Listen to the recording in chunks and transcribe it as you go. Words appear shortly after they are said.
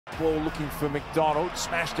ball looking for McDonald.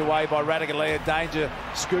 Smashed away by Radigalea. Danger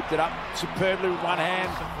scooped it up superbly with one hand.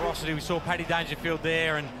 Some ferocity. We saw Paddy Dangerfield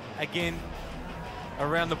there, and again,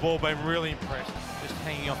 around the ball, being really impressed. Just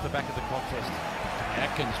hanging off the back of the contest.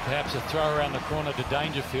 Atkins perhaps a throw around the corner to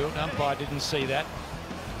Dangerfield. Umpire didn't see that.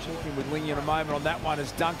 Checking with Lingy in a moment on that one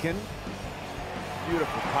as Duncan.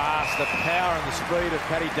 Beautiful pass, the power and the speed of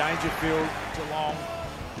Paddy Dangerfield. Geelong,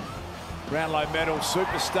 Brownlow medal,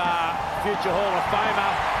 superstar, future Hall of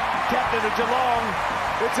Famer, captain of Geelong.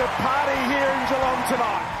 It's a party here in Geelong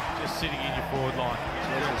tonight. Just sitting in your forward line.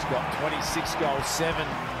 He's got 26 goals, 7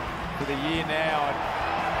 for the year now. And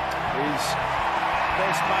his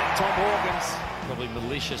best mate, Tom Hawkins. Probably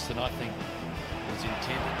malicious than I think was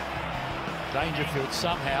intended. Dangerfield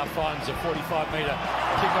somehow finds a 45-metre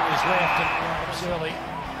kick on his left and comes early.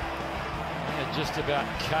 And just about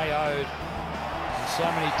KO'd in so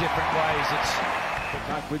many different ways.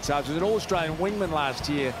 Can't quit subs. He was an All-Australian wingman last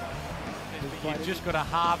year. You've just got to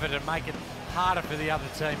halve it and make it harder for the other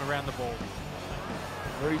team around the ball.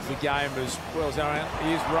 Reads the game as well as around.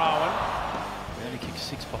 Here's Rowan. He only kicked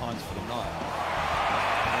 6 behinds for the night.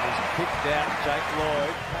 And he's picked out Jake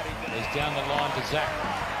Lloyd. He's down the line to Zach.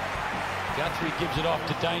 Guthrie gives it off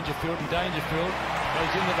to Dangerfield, and Dangerfield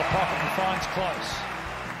goes into the pocket and finds close.